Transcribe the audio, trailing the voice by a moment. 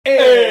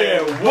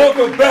And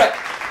welcome back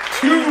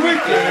to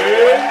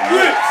Weekend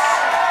Blitz.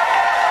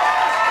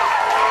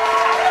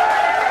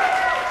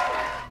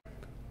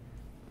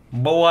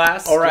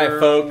 Blaster. All right,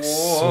 folks,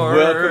 War.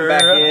 welcome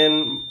back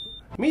in.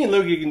 Me and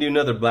Luke, can do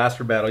another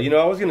blaster battle. You know,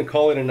 I was going to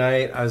call it a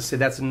night. I said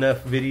that's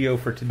enough video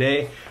for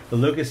today. But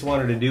Lucas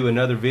wanted to do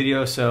another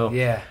video, so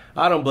Yeah.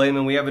 I don't blame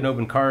him. We haven't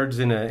opened cards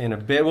in a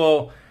bit.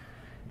 Well,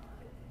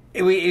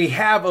 we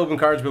have open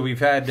cards, but we've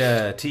had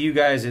to you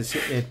guys.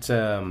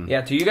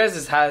 Yeah, to you guys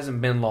it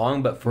hasn't been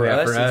long, but for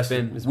us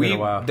it's been a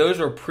while. Those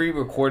were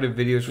pre-recorded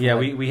videos.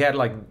 From we had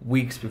like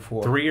weeks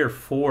before, 3 or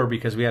 4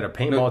 because we had a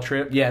paintball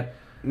trip. Yeah,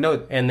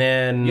 no, and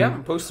then you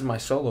haven't posted my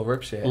solo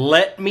rips yet.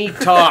 Let me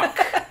talk.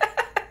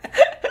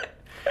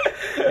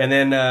 And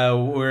then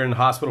we're in the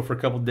hospital for a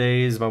couple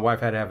days. My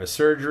wife had to have a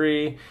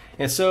surgery,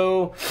 and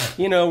so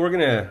we're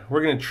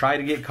gonna try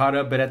to get caught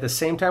up, but at the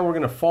same time we're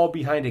gonna fall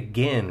behind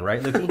again,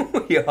 right, Lucky?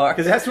 We are,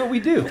 because that's what we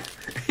do.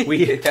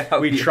 We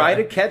try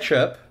to catch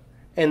up,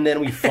 and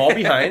then we fall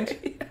behind,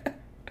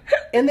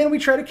 and then we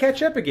try to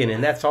catch up again,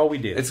 and that's all we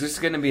do. It's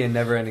just gonna be a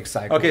never-ending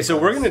cycle. Okay, so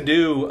we're gonna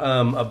do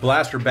a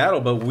blaster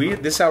battle, but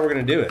this is how we're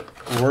gonna do it.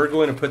 We're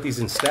going to put these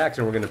in stacks,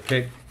 and we're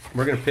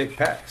gonna pick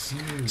packs.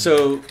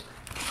 So.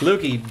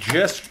 Lukey,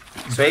 just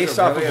based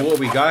off of what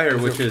we got here,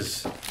 which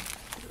is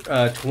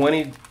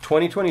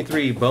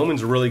 2023,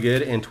 Bowman's really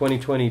good, and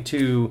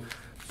 2022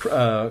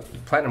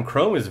 Platinum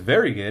Chrome is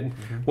very good.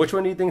 Mm-hmm. Which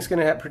one do you think is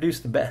going to produce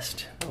the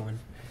best? Bowman.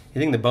 You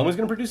think the Bowman's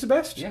going to produce the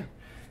best? Yeah.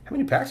 How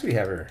many packs do we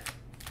have here?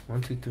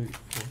 1, 2, 3,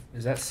 4.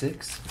 Is that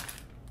 6?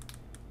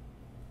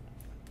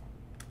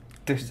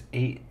 There's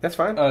 8. That's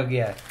fine. Oh,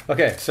 yeah.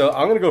 Okay, so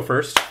I'm going to go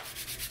first.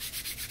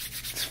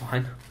 It's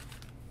fine.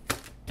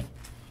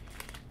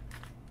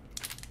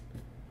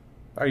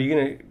 Are you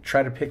going to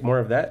try to pick more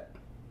of that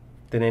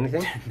than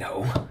anything?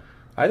 No.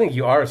 I think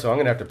you are, so I'm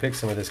going to have to pick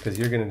some of this because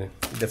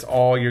that's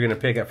all you're going to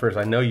pick at first.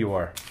 I know you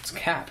are. It's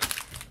Cap.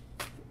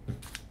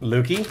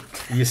 Lukey,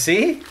 you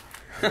see?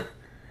 Is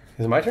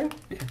it my turn?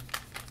 Yeah.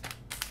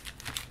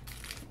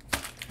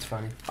 It's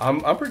funny. I'm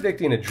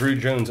predicting a Drew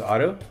Jones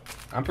auto.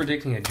 I'm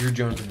predicting a Drew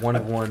Jones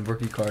 1/1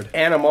 rookie card.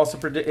 And I'm also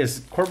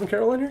is Corbin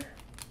Carroll in here?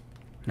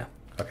 No.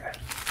 Okay.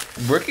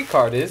 Rookie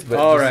card is, but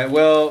all right.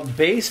 Well,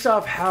 based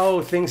off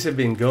how things have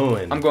been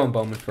going, I'm going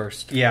Bowman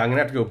first. Yeah, I'm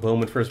gonna have to go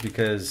Bowman first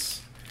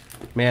because,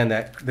 man,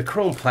 the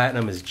Chrome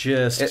Platinum is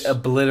just it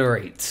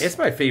obliterates. It's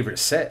my favorite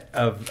set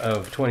of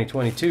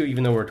 2022,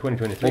 even though we're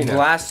 2023 well, now.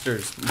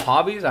 Blasters,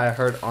 hobbies, I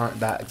heard aren't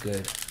that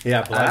good.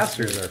 Yeah,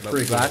 blasters are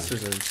freaking.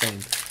 Blasters are insane.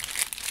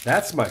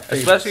 That's my favorite.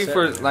 Especially set,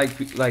 for man.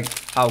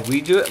 like how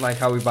we do it, like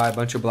how we buy a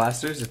bunch of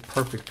blasters. It's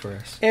perfect for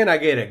us. And I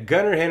get a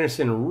Gunnar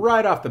Henderson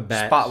right off the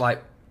bat.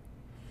 Spotlight.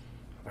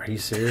 Are you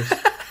serious?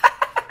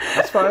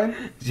 That's fine.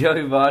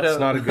 Joey Votto. It's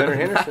not a Gunnar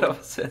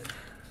Henderson.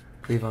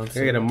 I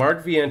get a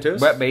Mark Vientos.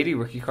 Brett Beatty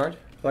rookie card.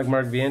 I like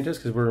Mark Vientos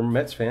because we're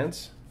Mets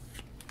fans.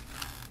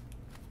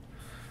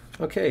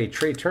 Okay,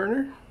 Trey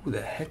Turner. Who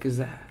the heck is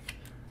that?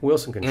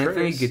 Wilson Contreras.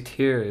 Anthony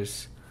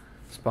Gutierrez.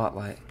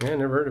 Spotlight. Yeah,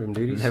 never heard of him,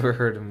 dude. Never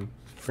heard of him.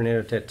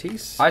 Fernando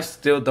Tatis. I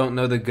still don't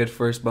know the good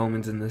first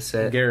Bowmans in this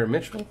set. Garrett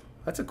Mitchell.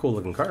 That's a cool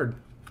looking card.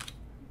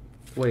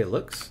 The way it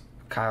looks.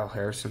 Kyle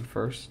Harrison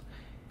first.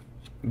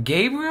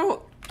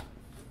 Gabriel,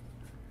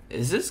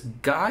 is this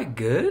guy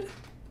good?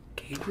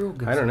 Gabriel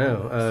Gonzalez. I don't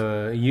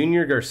know.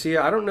 Junior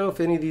Garcia. I don't know if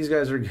any of these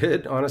guys are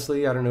good.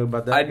 Honestly, I don't know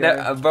about that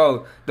guy.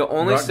 Bro, the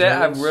only Rock set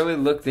Jones. I've really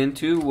looked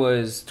into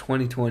was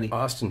 2020.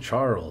 Austin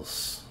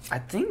Charles. I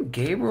think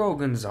Gabriel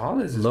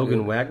Gonzalez is Logan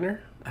good.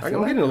 Wagner. I I'm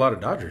feel getting a lot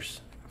of Dodgers.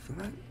 I feel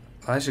like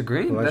Elijah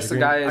Green. Elijah That's Green.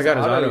 the guy. I got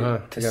his auto, huh?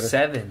 To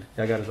 7.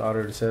 I got his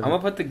auto to 7. I'm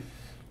gonna put the.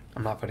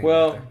 I'm not putting.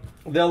 Well, it up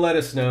they'll let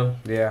us know.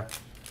 there. Yeah.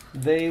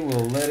 They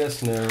will let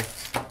us know.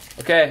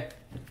 Okay.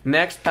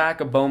 Next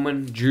pack of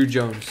Bowman, Drew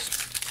Jones,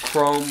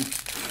 Chrome,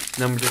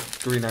 number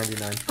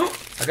 399.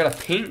 I got a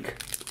pink.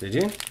 Did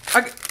you?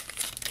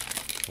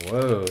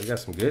 Whoa, you got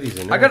some goodies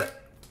in there. I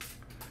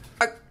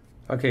got.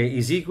 Okay,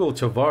 Ezequiel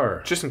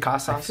Tovar. Tristan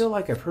Casas. I feel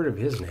like I've heard of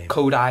his name.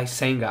 Kodai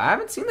Senga. I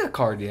haven't seen that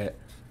card yet.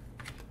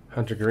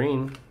 Hunter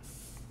Green.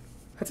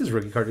 That's his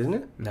rookie card, isn't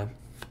it? No.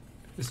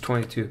 It's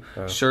 22.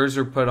 Oh.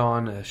 Scherzer put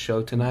on a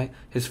show tonight.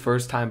 His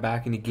first time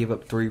back, and he gave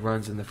up 3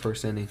 runs in the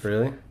first inning.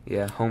 Really?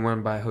 Yeah, home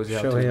run by Jose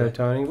Shohei Altuve.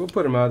 Ohtani. We'll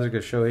put him out there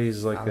because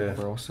Shohei's like Alec one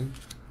Burleson.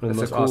 of the That's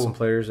most a cool- awesome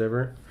players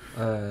ever.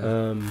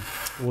 We'll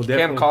definitely.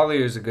 Cam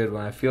Collier is a good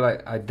one. I feel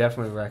like I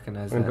definitely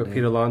recognize We're that gonna put name.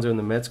 Pete Alonso in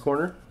the Mets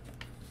corner.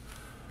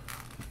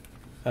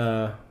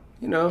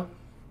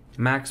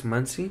 Max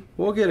Muncy.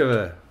 We'll give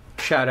a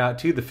shout out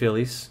to the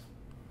Phillies.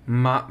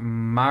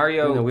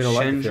 Mario We don't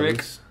like the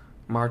Shendrick Phillies.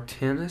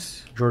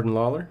 Martinez. Jordan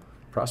Lawler,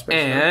 prospect.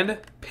 And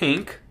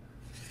pink.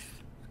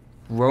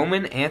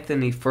 Roman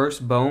Anthony,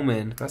 first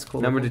Bowman. That's cool.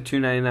 Number to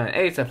 299.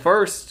 Hey, it's a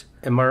first.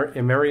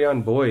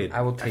 Emarion Boyd.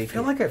 I will take I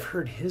feel it. like I've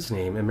heard his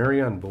name.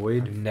 Emarion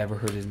Boyd. I've never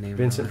heard his name.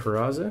 Vincent in my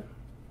life. Ferraza.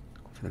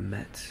 For the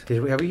Mets.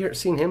 Have we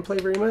seen him play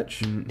very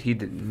much? He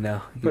did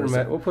no. He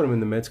We'll put him in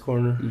the Mets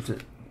corner. He was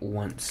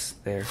once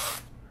there.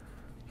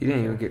 He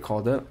didn't even get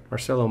called up.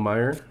 Marcelo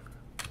Meyer.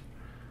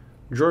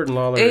 Jordan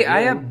Lawler. Hey, again.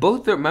 I have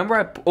both.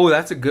 Remember, oh,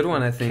 that's a good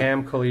one. I think.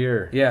 Cam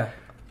Collier. Yeah,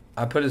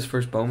 I put his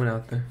first Bowman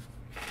out there.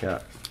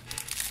 Yeah.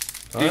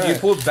 Dude, you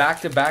pulled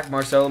back-to-back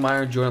Marcelo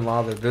Meyer and Jordan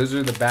Lawler. Those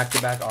are the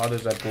back-to-back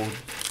autos I pulled.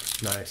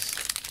 Nice.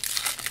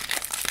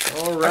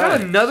 All right. I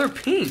got another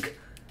pink.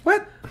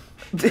 What?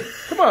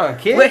 Come on,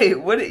 kid. Wait,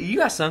 what? You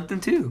got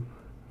something too?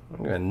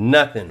 I got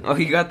nothing. Oh,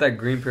 you got that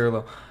green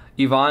parallel.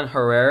 Yvonne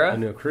Herrera.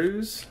 Daniel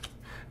Cruz.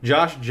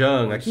 Josh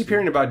Jung. I keep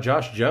hearing about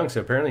Josh Jung,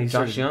 so apparently he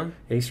started. Josh Young?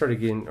 Yeah, he started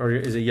getting, or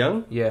is it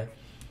Young? Yeah.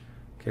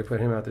 Okay,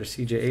 put him out there.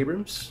 C.J.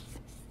 Abrams.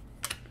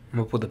 I'm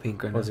gonna put the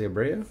pink right now. Jose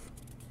Abreu.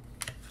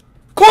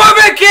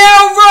 Corbin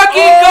Carroll rookie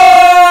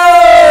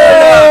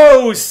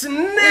Oh, card!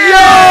 snap!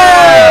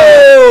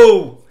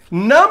 Yo!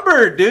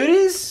 Number,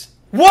 duties.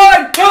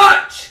 One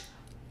touch!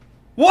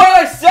 What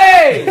I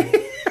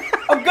say?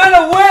 I'm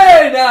gonna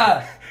win!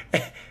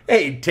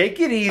 Hey, take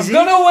it easy.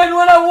 I'm gonna win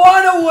when I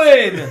wanna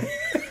win!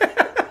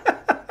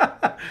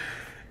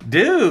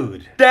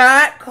 Dude.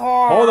 That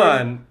card Hold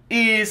on.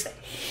 is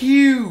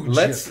huge.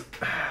 Let's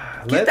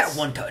get that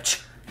one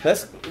touch.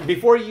 Let's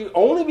before you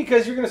only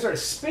because you're gonna start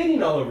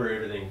spitting all over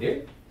everything,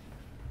 dude.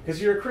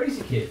 Because you're a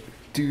crazy kid.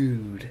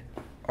 Dude,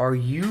 are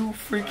you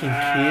freaking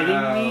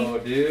kidding me?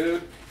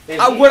 Dude.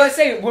 What'd I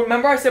say?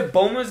 Remember I said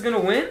Bowman was gonna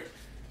win?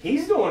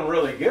 He's doing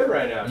really good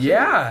right now. Too.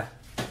 Yeah.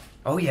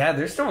 Oh yeah,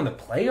 they're still in the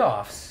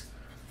playoffs.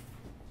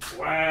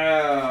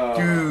 Wow.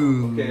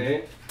 Dude.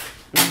 Okay.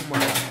 Oh my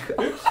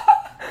god.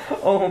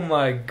 Oh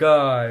my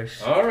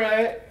gosh. All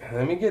right.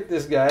 Let me get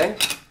this guy.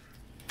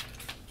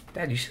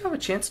 Dad, you still have a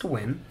chance to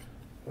win.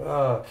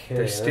 Okay.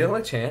 There's still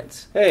a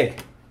chance. Hey,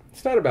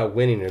 it's not about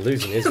winning or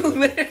losing, is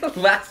it?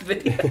 Last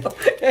video.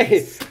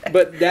 Hey,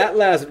 but that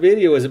last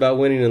video was about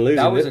winning and losing.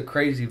 That was a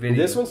crazy video.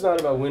 This one's not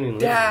about winning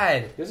and losing.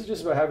 Dad. This is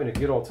just about having a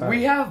good old time.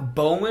 We have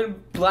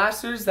Bowman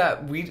blasters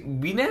that we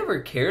never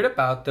cared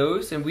about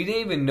those, and we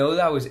didn't even know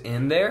that was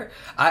in there.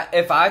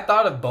 If I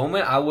thought of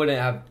Bowman, I wouldn't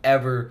have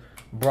ever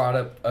brought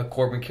up a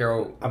Corbin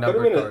Carroll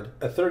number card.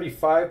 A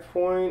 35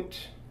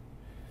 point.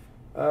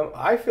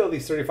 I feel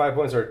these 35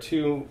 points are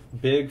too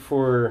big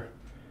for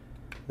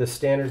the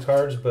standard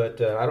cards,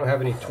 but I don't have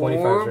any 25s right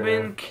now.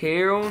 Corbin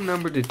Carroll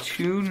number to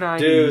 299.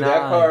 Dude, that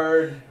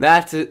card.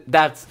 That's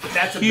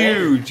a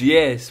huge.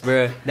 Yes,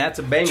 bro. That's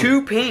a banger.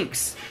 2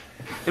 pinks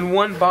in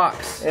one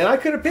box. And I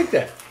could have picked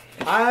that.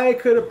 I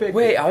could have picked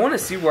Wait, it. I want to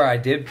see where I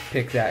did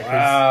pick that.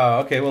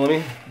 Wow. Okay, well, let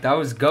me. That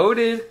was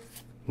goated.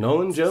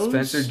 Nolan Jones.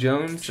 Spencer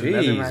Jones.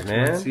 Jeez,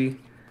 man. And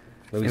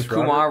Luis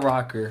Kumar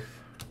Rocker.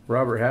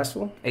 Robert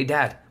Hassel. Hey,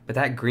 Dad, but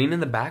that green in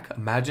the back,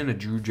 imagine a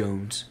Drew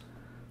Jones.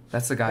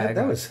 That's the guy I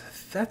got.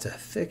 That's a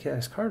thick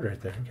ass card right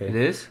there. Okay. It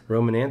is?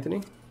 Roman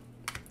Anthony.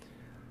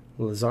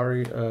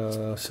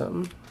 Lazari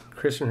something.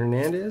 Christian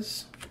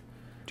Hernandez.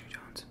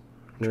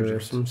 Drew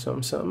Jones.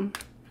 Something.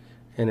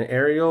 And an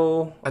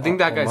Ariel. I think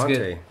that guy's Almonte.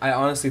 good. I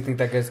honestly think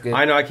that guy's good.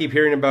 I know. I keep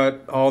hearing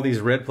about all these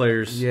red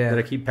players Yeah. that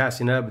I keep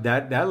passing up.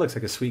 That looks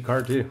like a sweet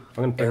card too.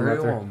 I'm gonna put him out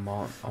Ariel there.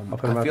 Almonte.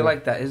 put him I out feel there.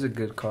 like that is a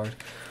good card.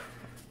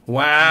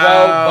 Wow.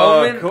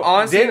 Well, Bowman,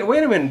 honestly...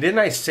 Wait a minute. Didn't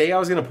I say I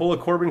was going to pull a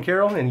Corbin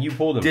Carroll and you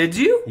pulled him? Did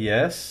you?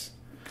 Yes.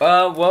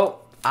 Well,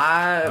 All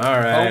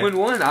right. Bowman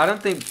won. I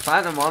don't think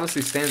Platinum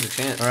honestly stands a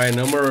chance. All right.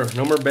 No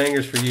more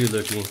bangers for you,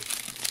 Lukey.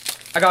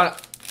 I got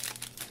it.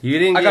 You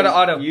didn't. I got an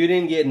auto. You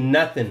didn't get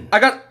nothing. I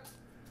got...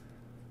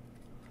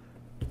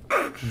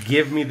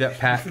 Give me that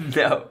pack.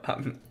 No,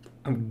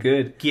 I'm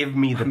good. Give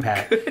me the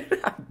pack.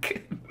 I'm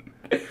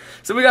good.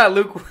 So we got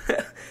Luke.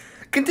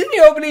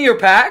 Continue opening your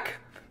pack.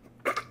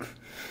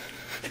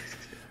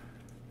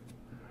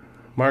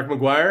 Mark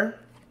McGuire.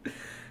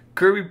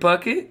 Kirby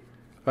Puckett.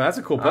 Oh, that's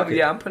a cool bucket.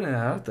 Yeah, I'm putting that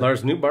out there.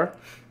 Lars Newbar.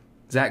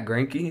 Zach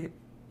Greinke.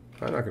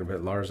 I'm not going to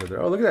bet Lars out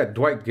there. Oh, look at that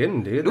Dwight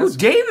Gooden, dude. Ooh,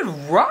 David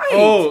Wright.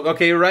 Oh,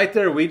 okay, right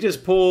there. We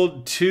just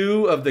pulled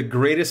 2 of the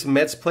greatest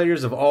Mets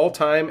players of all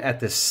time at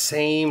the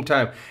same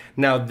time.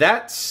 Now,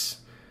 that's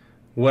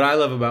what I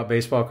love about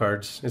baseball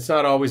cards. It's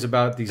not always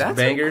about these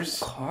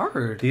bangers. A cool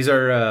card. These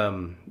are,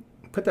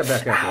 put that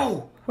back out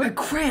Ow! I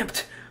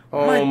cramped.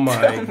 Oh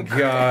my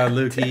God,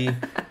 Lukey.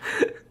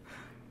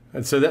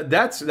 And so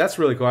that's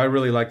really cool. I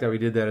really like that we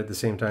did that at the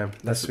same time.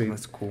 That's sweet.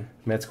 That's cool.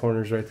 Mets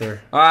corners right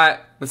there. All right,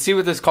 let's see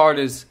what this card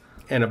is.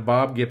 And a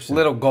Bob Gibson.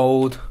 Little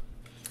gold.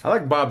 I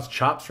like Bob's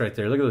chops right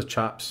there. Look at those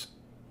chops.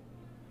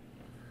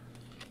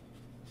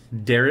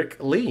 Derek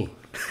Lee.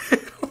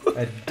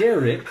 A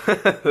Derek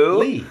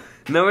Lee.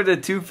 Number to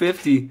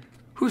 250.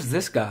 Who's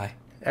this guy?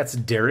 That's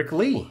Derek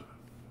Lee.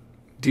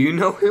 Do you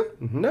know him?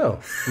 No.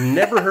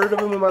 Never heard of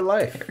him in my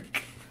life.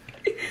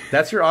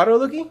 That's your auto,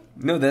 Lookie?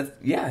 No, that's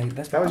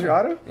That was your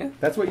auto? Yeah.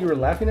 That's what you were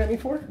laughing at me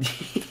for?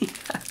 Okay.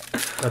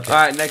 All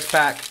right, next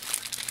pack.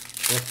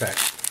 Next pack.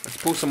 Let's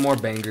pull some more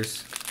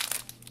bangers.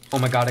 Oh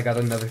my God, I got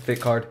another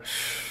thick card.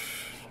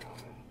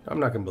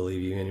 I'm not going to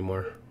believe you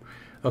anymore.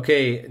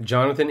 Okay,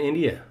 Jonathan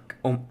India.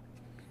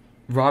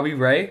 Robbie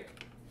Ray.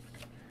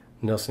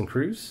 Nelson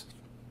Cruz.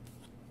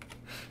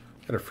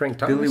 Got a Frank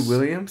Thomas. Billy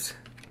Williams.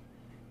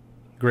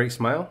 Great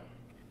Smile.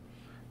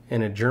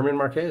 And a German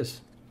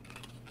Marquez.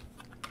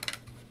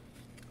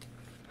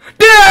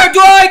 There,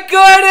 Dwight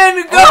go ahead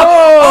and go.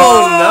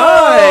 Oh,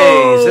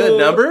 nice. Is it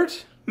numbered?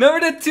 Number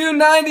to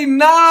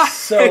 299.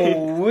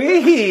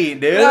 Sweet,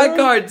 dude. That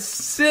card's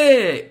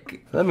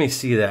sick. Let me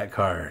see that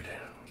card.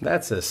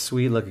 That's a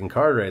sweet looking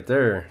card right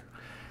there.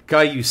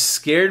 God, you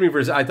scared me for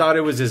a second. I thought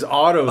it was his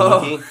auto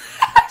looking.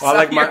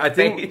 I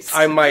think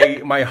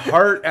my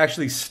heart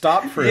actually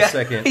stopped for a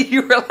second.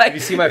 You were like, did you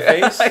see my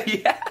face?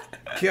 Yeah.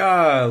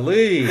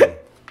 Golly.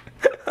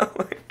 Oh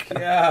my God.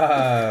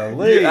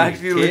 Golly. You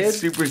actually look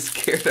super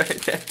scared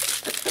right now.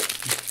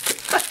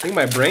 I think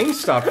my brain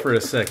stopped for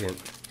a second.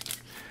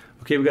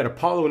 Okay, we got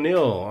Apollo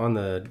O'Neill on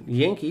the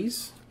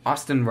Yankees.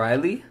 Austin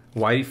Riley.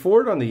 Whitey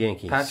Ford on the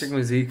Yankees. Patrick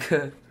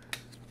Mazeika.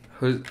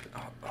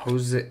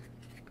 Jose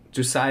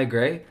Josiah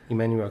Gray.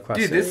 Emmanuel Clase.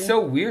 Dude, this is so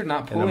weird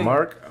not pulling. And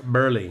Mark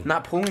Burley.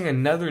 Not pulling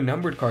another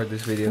numbered card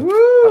this video. Woo!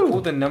 I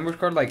pulled a numbered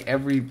card like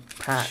every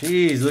pack.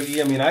 Jeez, look,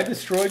 I mean, I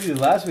destroyed you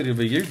the last video,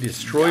 but you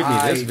destroyed me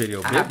this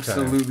video big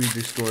absolutely time.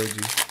 destroyed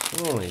you.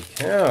 Holy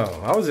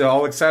cow. I was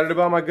all excited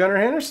about my Gunnar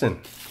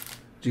Henderson.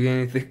 Do you get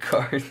any thick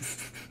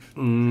cards?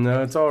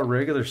 No, it's all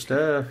regular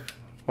stuff.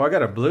 Well, I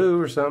got a blue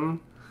or something.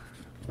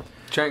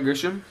 Trent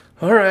Grisham.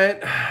 All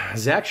right.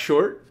 Zach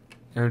Short.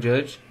 Aaron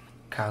Judge.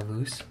 Kyle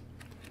Lewis.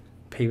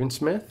 Pavin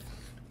Smith.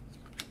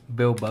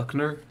 Bill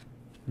Buckner.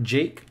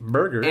 Jake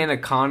Berger. And a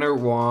Connor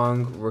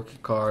Wong rookie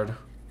card.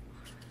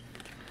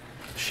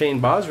 Shane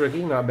Boz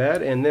rookie, not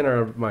bad. And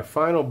then my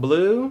final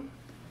blue.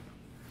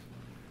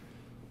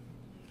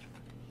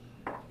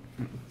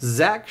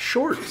 Zach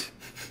Short.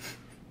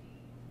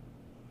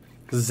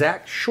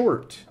 Zach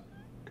Short.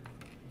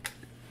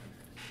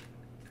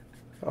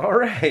 All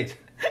right.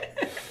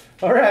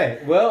 All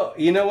right. Well,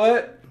 you know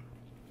what?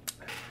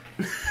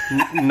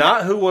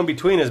 Not who won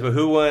between us, but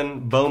who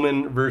won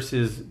Bowman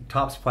versus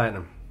Topps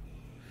Platinum.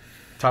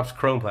 Topps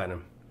Chrome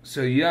Platinum.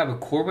 So you have a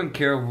Corbin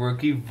Carroll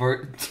rookie.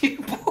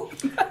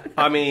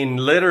 I mean,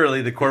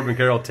 literally, the Corbin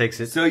Carroll takes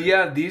it. So you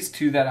have these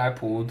two that I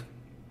pulled,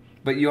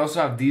 but you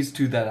also have these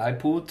two that I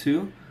pulled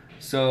too.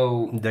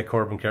 So the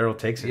Corbin Carroll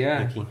takes it.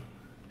 Yeah. Mickey.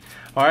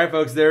 All right,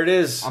 folks, there it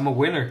is. I'm a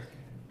winner.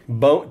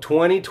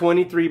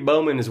 2023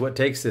 Bowman is what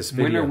takes this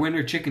video. Winner,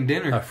 winner, chicken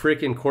dinner. A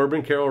freaking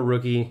Corbin Carroll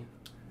rookie,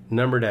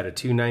 numbered at a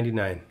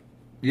 299.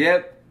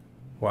 Yep.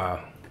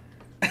 Wow.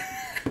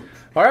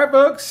 All right,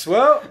 folks.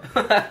 Well,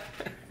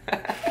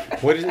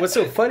 what's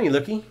so funny,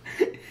 Lookie?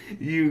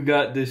 You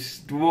got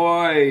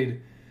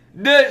destroyed.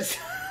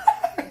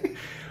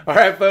 All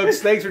right,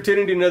 folks. Thanks for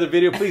tuning in to another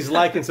video. Please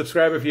like and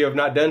subscribe if you have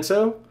not done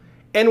so.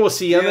 And we'll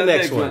see you on the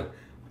next one.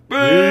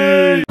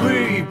 Bye.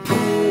 We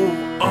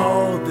pull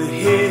all the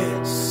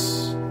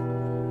hits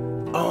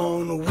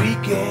on the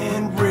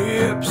weekend.